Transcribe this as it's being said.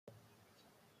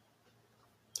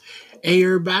Hey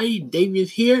everybody, David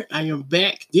here. I am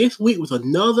back this week with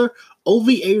another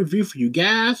OVA review for you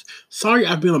guys. Sorry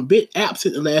I've been a bit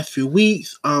absent the last few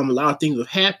weeks. A lot of things have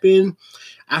happened.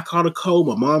 I caught a cold,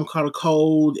 my mom caught a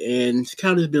cold, and it's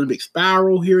kind of just been a big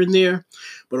spiral here and there.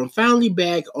 But I'm finally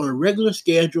back on a regular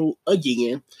schedule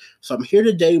again. So I'm here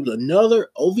today with another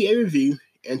OVA review,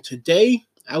 and today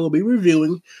I will be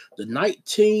reviewing the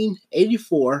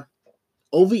 1984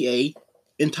 OVA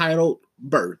entitled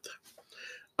Birth.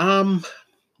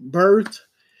 Birth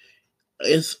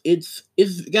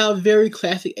it's got a very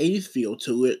classic 80s feel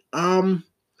to it.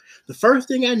 The first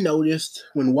thing I noticed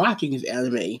when watching this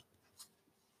anime,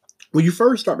 when you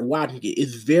first start watching it,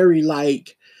 it's very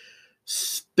like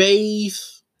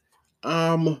space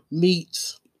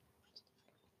meets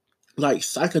like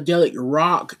psychedelic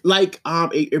rock.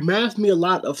 It reminds me a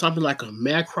lot of something like a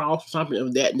Macross or something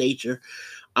of that nature.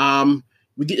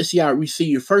 We get to see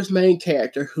your first main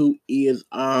character, who is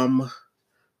Raza.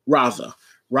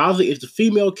 Raza is the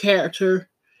female character.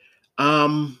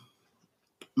 Might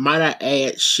I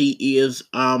add, she is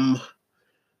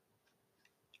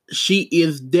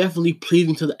definitely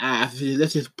pleasing to the eyes.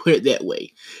 Let's just put it that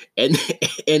way, and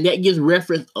and that gets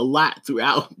referenced a lot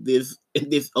throughout this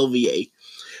OVA.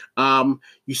 You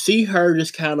see her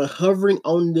just kind of hovering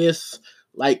on this,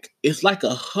 like it's like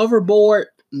a hoverboard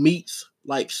meets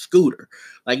like scooter.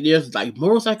 Like there's like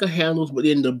motorcycle handles, but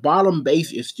then the bottom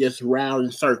base is just round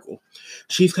and circle.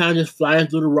 She's kind of just flying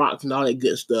through the rocks and all that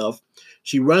good stuff.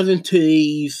 She runs into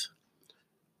these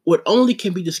what only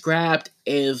can be described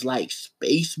as like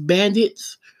space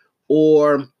bandits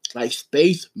or like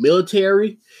space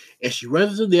military, and she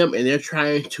runs into them and they're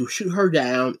trying to shoot her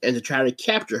down and to try to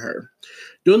capture her.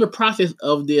 During the process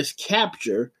of this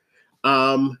capture,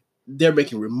 they're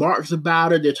making remarks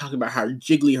about her. They're talking about how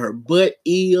jiggly her butt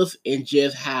is and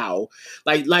just how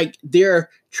like they're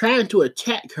trying to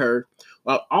attack her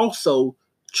while also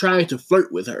trying to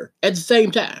flirt with her at the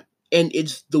same time. And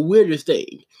it's the weirdest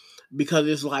thing because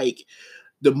it's like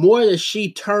the more that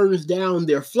she turns down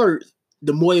their flirt,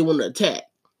 the more they want to attack.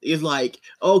 It's like,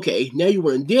 okay, now you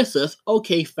want to diss us.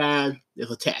 Okay, fine,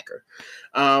 let's attack her.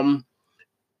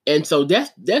 And so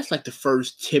that's like the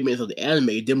first 10 minutes of the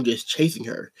anime, them just chasing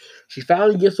her. She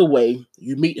finally gets away.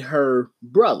 You meet her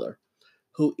brother,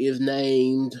 who is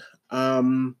named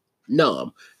Nam.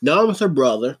 Nam is her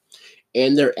brother,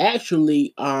 and they're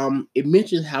actually it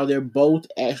mentions how they're both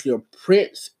actually a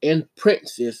prince and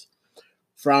princess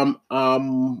from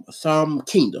some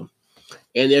kingdom,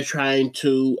 and they're trying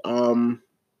to kind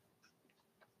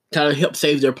of help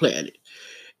save their planet.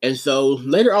 And so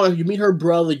later on, if you meet her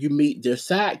brother, you meet their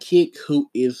sidekick, who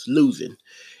is losing.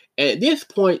 And at this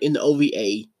point in the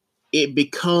OVA, it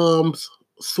becomes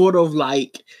sort of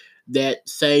like that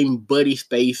same buddy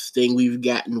space thing we've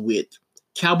gotten with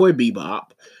Cowboy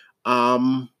Bebop,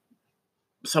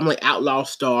 something like Outlaw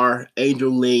Star,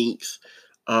 Angel Links,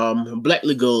 Black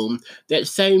Lagoon. That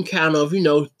same kind of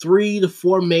 3 to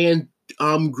 4 man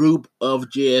group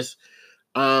of just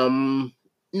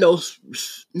no,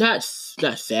 not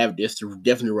savage. That's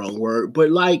definitely the wrong word.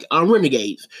 But like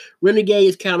renegades.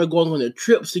 Renegades kind of going on their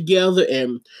trips together,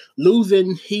 and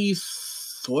losing. He's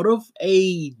sort of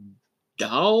a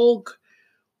dog,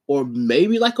 or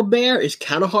maybe like a bear. It's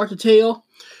kind of hard to tell.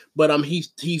 But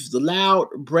he's the loud,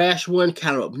 brash one,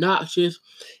 kind of obnoxious.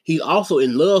 He's also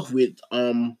in love with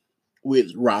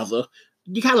Raza.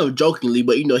 Kind of jokingly,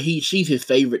 but she's his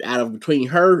favorite out of between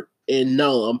her and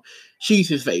Nam. She's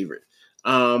his favorite.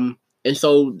 And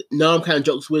so Nam kind of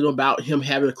jokes with him about him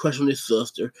having a crush on his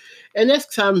sister. And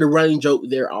that's kind of the running joke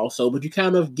there also. But you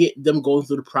kind of get them going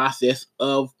through the process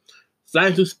of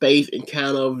flying through space and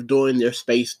kind of doing their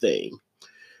space thing.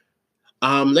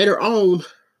 Later on,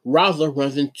 Raza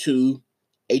runs into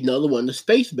another one of the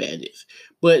space bandits.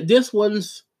 But this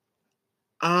one's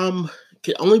can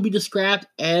only be described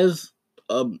as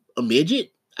a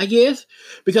midget, I guess,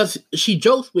 because she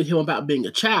jokes with him about being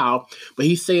a child, but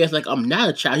he says like, I'm not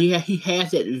a child. He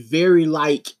has that very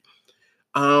like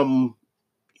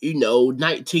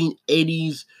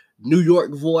 1980s New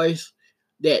York voice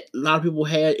that a lot of people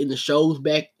had in the shows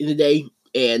back in the day.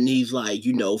 And he's like,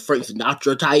 Frank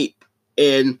Sinatra type.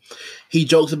 And he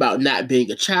jokes about not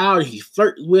being a child. He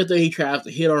flirts with her. He tries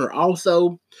to hit on her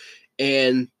also.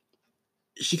 And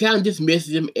she kind of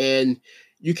dismisses him, and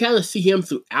you kind of see him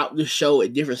throughout the show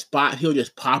at different spots. He'll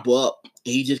just pop up,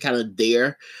 and he's just kind of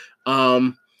there.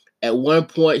 At one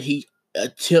point, he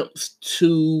attempts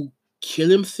to kill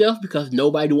himself because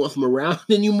nobody wants him around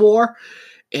anymore.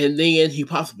 And then he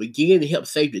pops up again to help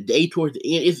save the day towards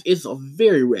the end. It's a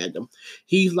very random.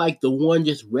 He's like the one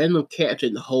just random character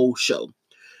in the whole show.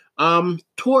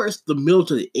 Towards the middle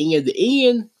to the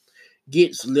end,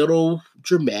 gets a little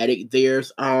dramatic.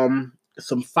 There's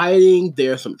some fighting,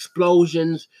 there's some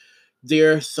explosions,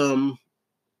 there's some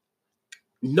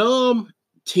Nom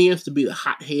tends to be the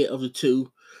hothead of the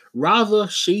two. Rather,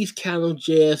 she's kind of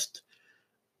just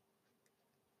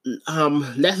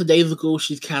lackadaisical.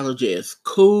 She's kind of just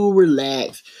cool,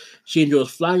 relaxed. She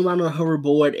enjoys flying around on a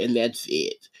hoverboard, and that's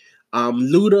it.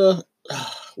 Luda,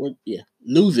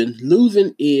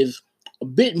 losing is a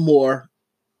bit more,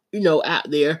 out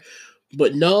there,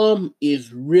 but Nom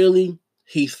is really,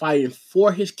 he's fighting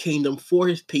for his kingdom, for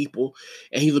his people,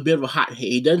 and he's a bit of a hothead.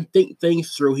 He doesn't think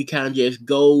things through. He kind of just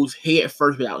goes head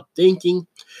first without thinking,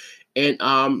 and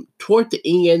toward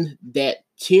the end, that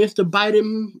tends to bite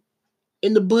him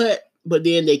in the butt, but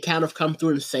then they kind of come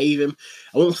through and save him.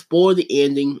 I won't spoil the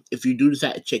ending if you do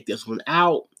decide to check this one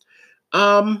out.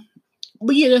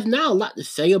 But yeah, there's not a lot to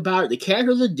say about it. The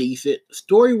characters are decent.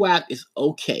 Story-wise, it's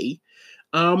okay.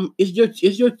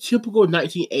 It's your typical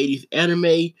 1980s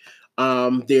anime.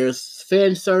 There's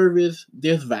fan service,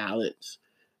 there's violence,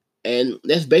 and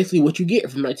that's basically what you get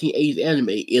from 1980s anime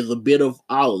is a bit of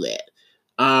all of that.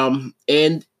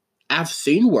 And I've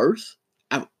seen worse.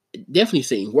 I've definitely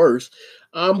seen worse.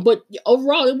 But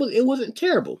overall, it wasn't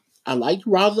terrible. I liked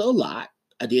Raza a lot.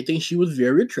 I did think she was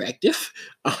very attractive.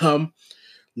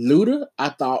 Luda, I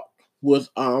thought was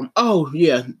oh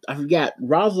yeah, I forgot.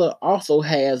 Raza also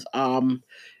has a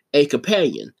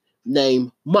companion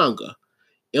named Manga.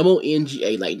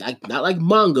 Monga, like not like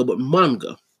manga, but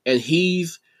manga. And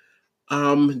he's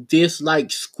this like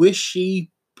squishy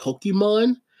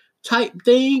Pokemon type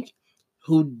thing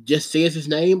who just says his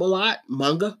name a lot.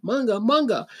 Manga, manga,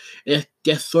 manga. And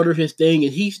that's sort of his thing,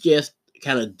 and he's just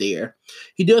kind of there.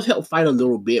 He does help fight a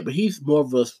little bit, but he's more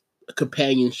of a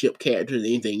companionship character than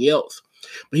anything else.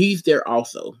 But he's there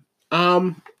also.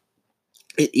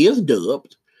 It is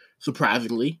dubbed,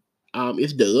 surprisingly.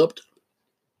 It's dubbed.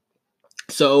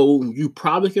 So you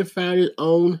probably can find it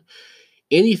on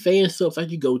any fan subs that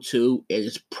you go to, and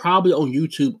it's probably on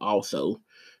YouTube also.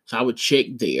 So I would check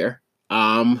there.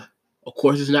 Of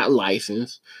course, it's not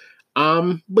licensed.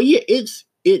 But yeah,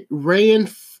 it ran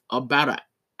about an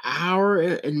hour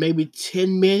and maybe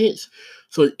 10 minutes,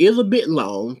 so it is a bit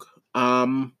long.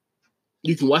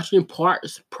 You can watch it in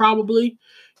parts probably.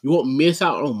 You won't miss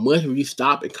out on much if you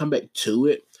stop and come back to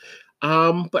it.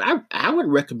 But I would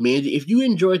recommend it if you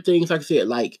enjoy things like I said,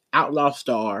 like Outlaw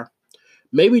Star.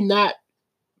 Maybe not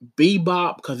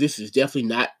Bebop, because this is definitely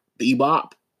not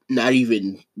Bebop, not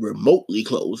even remotely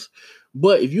close.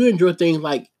 But if you enjoy things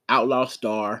like Outlaw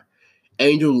Star,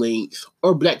 Angel Links,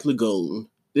 or Black Lagoon,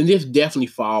 then this definitely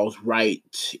falls right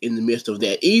in the midst of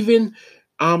that. Even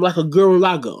like a Gurren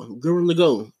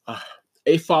Lagoon,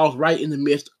 it falls right in the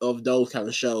midst of those kind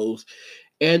of shows.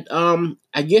 And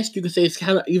I guess you could say it's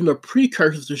kind of even a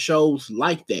precursor to shows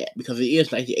like that because it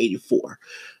is 1984.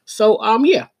 So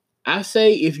yeah, I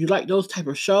say if you like those type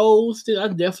of shows, then I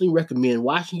definitely recommend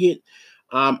watching it.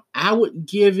 I would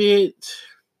give it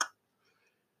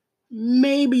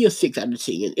maybe a 6 out of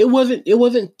 10. It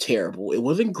wasn't terrible. It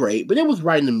wasn't great, but it was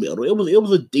right in the middle. It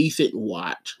was a decent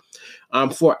watch.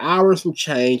 For hours some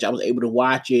change, I was able to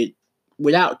watch it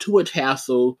without too much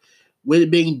hassle. With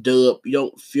it being dubbed, you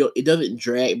don't feel it doesn't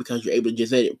drag because you're able to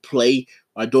just let it play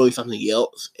while doing something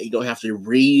else, and you don't have to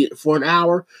read for an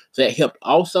hour. So that helped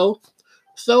also.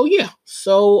 So yeah,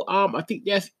 I think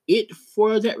that's it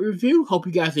for that review. Hope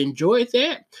you guys enjoyed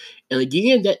that. And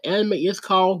again, that anime is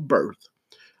called Birth.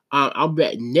 I'll be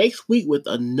back next week with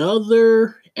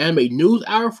another anime news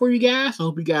hour for you guys. I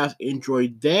hope you guys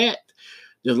enjoyed that.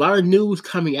 There's a lot of news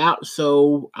coming out,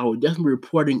 so I will definitely be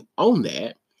reporting on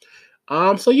that.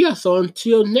 So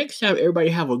until next time, everybody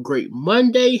have a great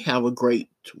Monday. Have a great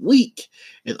week.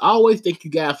 As always, thank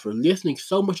you guys for listening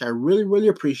so much. I really, really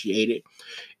appreciate it.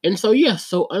 And so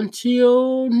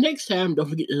until next time, don't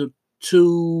forget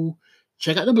to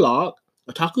check out the blog,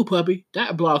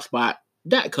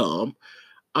 otakupuppy.blogspot.com.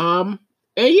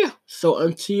 So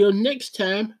until next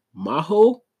time,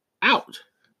 Maho out.